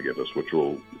she's going to give us, which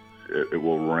will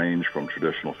range from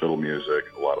traditional fiddle music,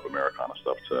 a lot of Americana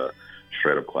stuff, to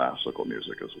straight up classical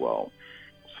music as well.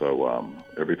 So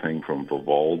everything from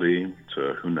Vivaldi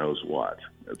to who knows what.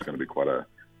 It's going to be quite a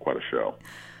show.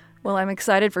 Well, I'm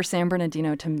excited for San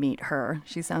Bernardino to meet her.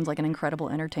 She sounds like an incredible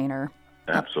entertainer.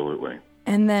 Absolutely.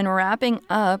 And then wrapping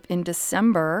up in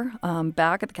December,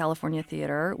 back at the California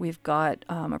Theater, we've got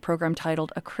a program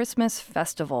titled A Christmas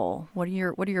Festival. What are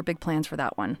your big plans for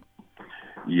that one?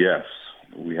 Yes,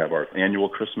 we have our annual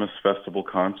Christmas Festival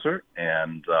concert,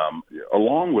 and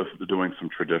along with doing some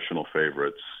traditional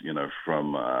favorites,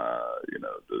 from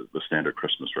the standard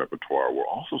Christmas repertoire, we're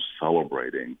also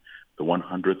celebrating the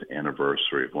 100th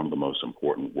anniversary of one of the most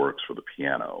important works for the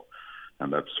piano,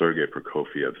 and that's Sergei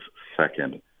Prokofiev's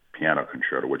second piano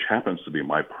concerto, which happens to be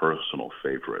my personal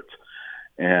favorite.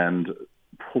 And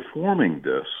performing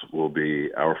this will be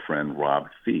our friend Rob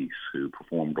Thies, who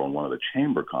performed on one of the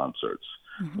chamber concerts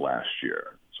last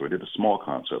year. So he did a small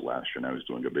concert last year. Now he's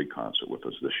doing a big concert with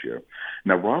us this year.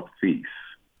 Now, Rob Thies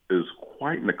is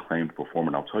quite an acclaimed performer,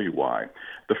 and I'll tell you why.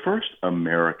 The first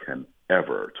American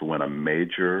ever to win a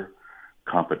major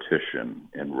competition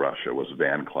in Russia was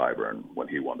Van Cliburn when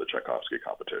he won the Tchaikovsky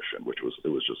competition, it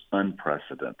was just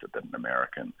unprecedented that an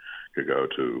American could go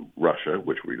to Russia,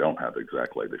 which we don't have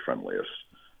exactly the friendliest,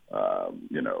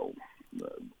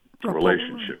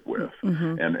 relationship with,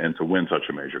 and to win such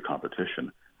a major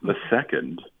competition. The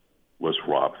second was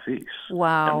Rob Thies.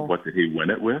 Wow! And what did he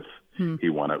win it with? He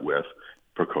won it with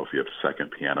Prokofiev's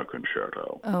second piano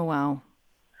concerto. Oh wow!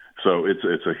 So it's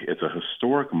a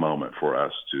historic moment for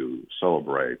us to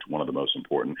celebrate one of the most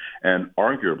important and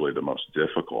arguably the most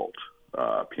difficult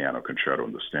piano concerto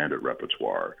in the standard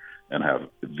repertoire, and have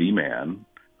the man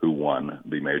who won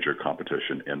the major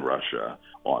competition in Russia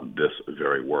on this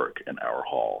very work in our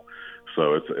hall.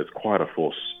 So it's quite a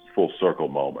full circle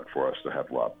moment for us to have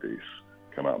Rob Thies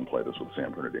come out and play this with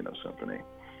San Bernardino Symphony.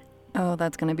 Oh,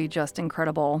 that's going to be just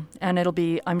incredible. And it'll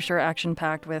be, I'm sure,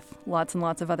 action-packed with lots and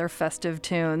lots of other festive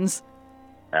tunes.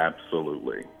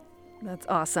 Absolutely. That's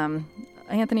awesome.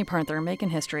 Anthony Parnther, making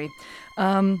history.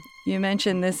 You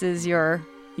mentioned this is your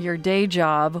day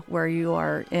job where you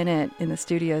are in the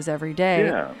studios every day.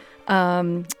 Yeah.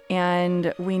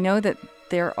 And we know that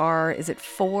there are, is it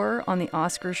 4 on the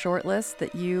Oscar shortlist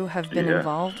that you have been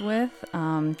involved with?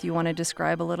 Do you want to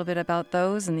describe a little bit about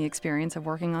those and the experience of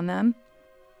working on them?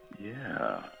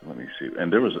 Yeah, let me see.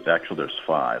 And there's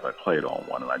 5. I played on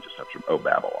one, and I just have to.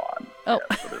 Babylon. Oh,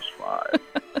 yeah, so there's 5.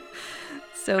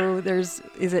 So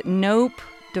is it Nope,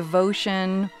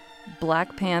 Devotion,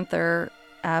 Black Panther,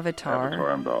 Avatar,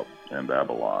 and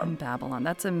Babylon. And Babylon.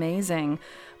 That's amazing.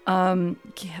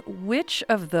 Which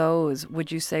of those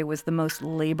would you say was the most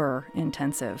labor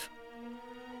intensive?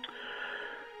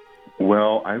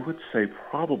 Well, I would say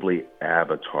probably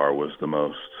Avatar was the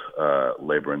most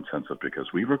labor intensive,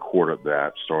 because we recorded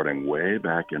that starting way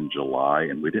back in July,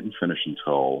 and we didn't finish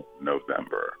until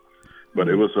November. But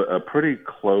it was a pretty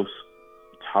close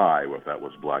tie with that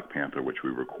was Black Panther, which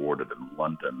we recorded in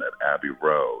London at Abbey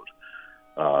Road.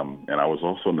 And I was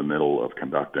also in the middle of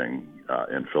conducting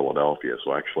in Philadelphia,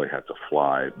 so I actually had to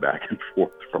fly back and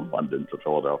forth from London to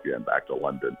Philadelphia and back to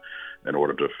London in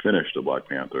order to finish the Black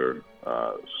Panther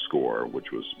score,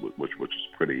 which was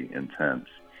pretty intense.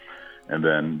 And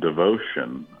then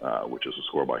Devotion, which is a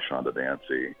score by Shonda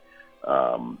Dancy,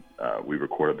 we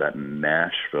recorded that in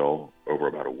Nashville over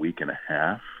about a week and a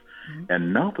half. Mm-hmm.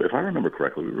 And Nope, if I remember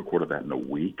correctly, we recorded that in a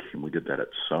week, and we did that at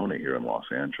Sony here in Los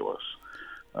Angeles.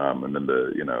 And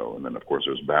then of course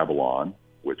there's Babylon,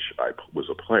 which I was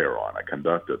a player on. I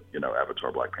conducted,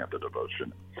 Avatar, Black Panther,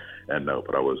 Devotion, and Nope,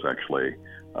 but I was actually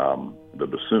the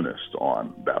bassoonist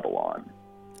on Babylon.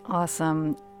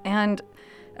 Awesome. And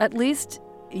at least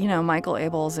Michael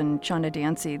Abels and Chanda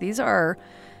Dancy, these are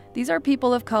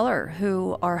people of color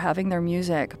who are having their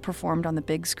music performed on the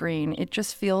big screen. It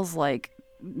just feels like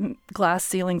glass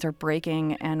ceilings are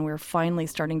breaking, and we're finally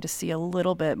starting to see a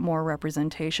little bit more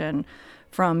representation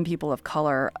from people of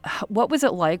color. What was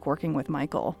it like working with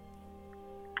Michael?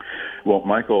 Well,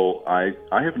 Michael, I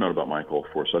have known about Michael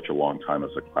for such a long time as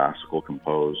a classical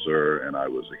composer, and I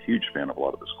was a huge fan of a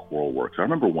lot of his choral works. I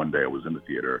remember one day I was in the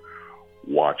theater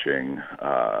watching,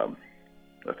 I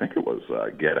think it was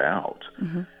Get Out.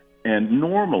 Mm-hmm. And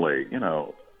normally,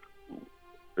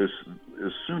 as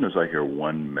soon as I hear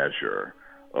one measure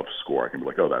of score, I can be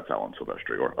like, oh, that's Alan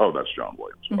Silvestri, or oh, that's John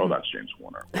Williams, or oh, that's James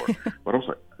Horner. But I was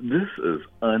like, this is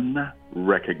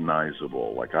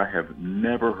unrecognizable. Like, I have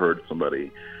never heard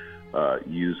somebody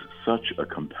use such a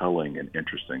compelling and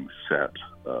interesting set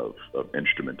of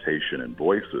instrumentation and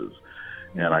voices.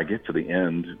 And I get to the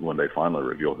end when they finally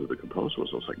reveal who the composer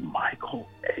was. I was like, Michael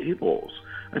Abels.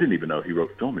 I didn't even know he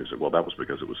wrote film music. Well, that was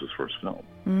because it was his first film.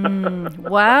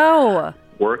 Wow.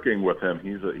 Working with him,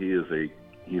 he's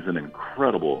an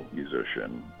incredible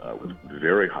musician with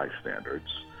very high standards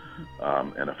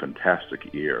and a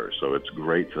fantastic ear. So it's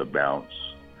great to bounce.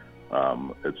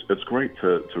 It's great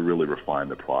to really refine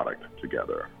the product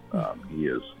together.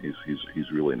 He's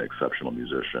really an exceptional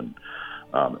musician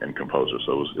and composer.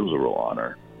 So it was a real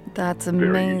honor. That's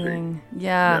amazing.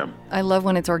 Yeah. I love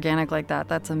when it's organic like that.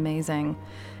 That's amazing.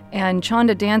 And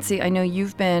Chanda Dancy, I know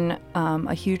you've been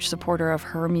a huge supporter of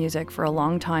her music for a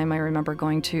long time. I remember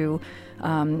going to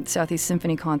Southeast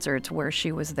Symphony concerts where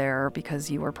she was there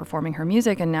because you were performing her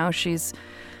music, and now she's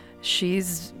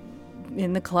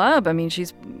in the club. I mean,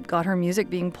 she's got her music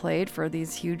being played for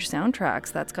these huge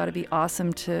soundtracks. That's got to be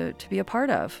awesome to be a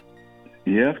part of.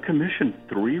 Yeah, I've commissioned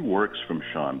 3 works from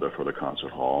Chanda for the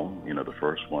concert hall. The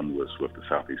first one was with the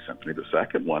Southeast Symphony. The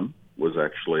second one was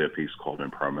actually a piece called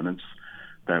Impermanence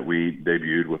that we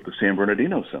debuted with the San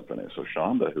Bernardino Symphony. So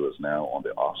Chanda, who is now on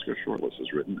the Oscar shortlist,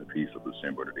 has written a piece of the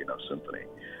San Bernardino Symphony,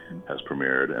 has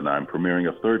premiered, and I'm premiering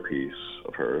a 3rd piece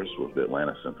of hers with the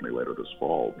Atlanta Symphony later this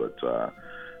fall. But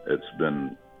it's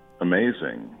been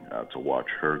amazing to watch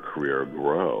her career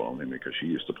grow. I mean, because she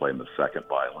used to play in the second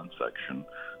violin section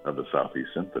of the Southeast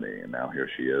Symphony, and now here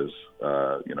she is,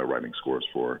 writing scores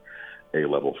for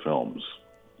A-level films.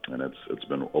 And it's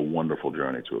been a wonderful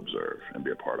journey to observe and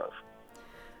be a part of.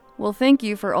 Well, thank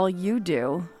you for all you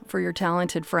do for your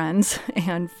talented friends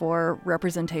and for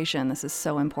representation. This is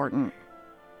so important.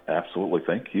 Absolutely.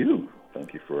 Thank you.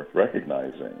 Thank you for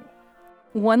recognizing.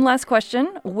 One last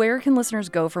question. Where can listeners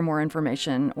go for more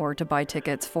information or to buy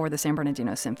tickets for the San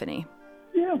Bernardino Symphony?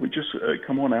 Yeah, we just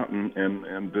come on out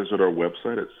and visit our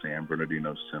website at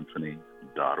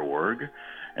sanbernardinosymphony.org.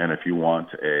 And if you want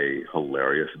a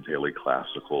hilarious daily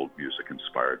classical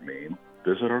music-inspired meme,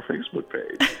 visit our Facebook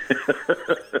page.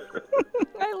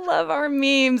 I love our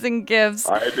memes and GIFs.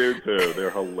 I do too.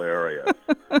 They're hilarious.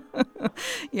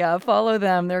 Yeah, follow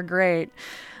them. They're great.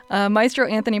 Maestro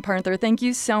Anthony Parnther, thank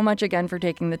you so much again for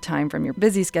taking the time from your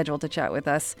busy schedule to chat with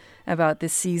us about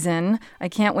this season. I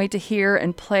can't wait to hear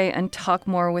and play and talk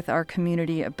more with our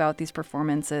community about these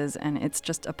performances, and it's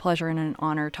just a pleasure and an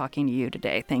honor talking to you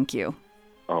today. Thank you.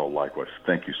 Oh, likewise.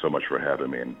 Thank you so much for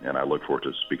having me, and I look forward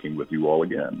to speaking with you all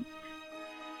again.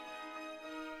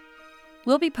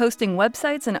 We'll be posting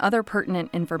websites and other pertinent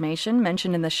information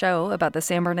mentioned in the show about the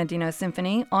San Bernardino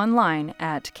Symphony online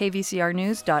at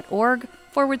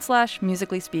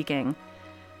kvcrnews.org/musically speaking.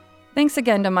 Thanks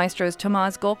again to Maestros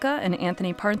Tomasz Golka and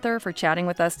Anthony Parnther for chatting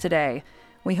with us today.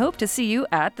 We hope to see you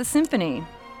at the Symphony.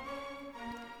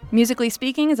 Musically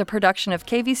Speaking is a production of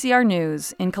KVCR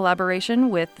News in collaboration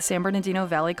with the San Bernardino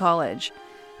Valley College.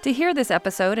 To hear this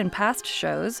episode and past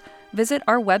shows, visit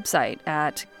our website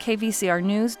at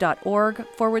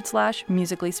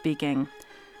kvcrnews.org/musically speaking.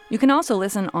 You can also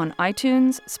listen on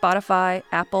iTunes, Spotify,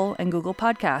 Apple, and Google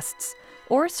Podcasts,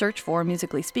 or search for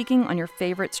Musically Speaking on your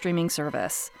favorite streaming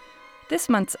service. This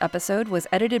month's episode was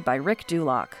edited by Rick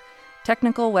Dulock.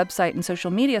 Technical, website, and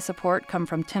social media support come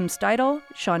from Tim Steidel,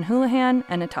 Sean Houlihan,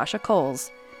 and Natasha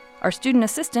Coles. Our student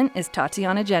assistant is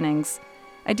Tatiana Jennings.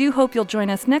 I do hope you'll join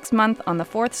us next month on the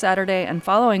 4th Saturday and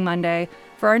following Monday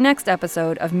for our next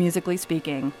episode of Musically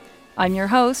Speaking. I'm your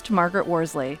host, Margaret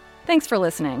Worsley. Thanks for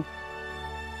listening.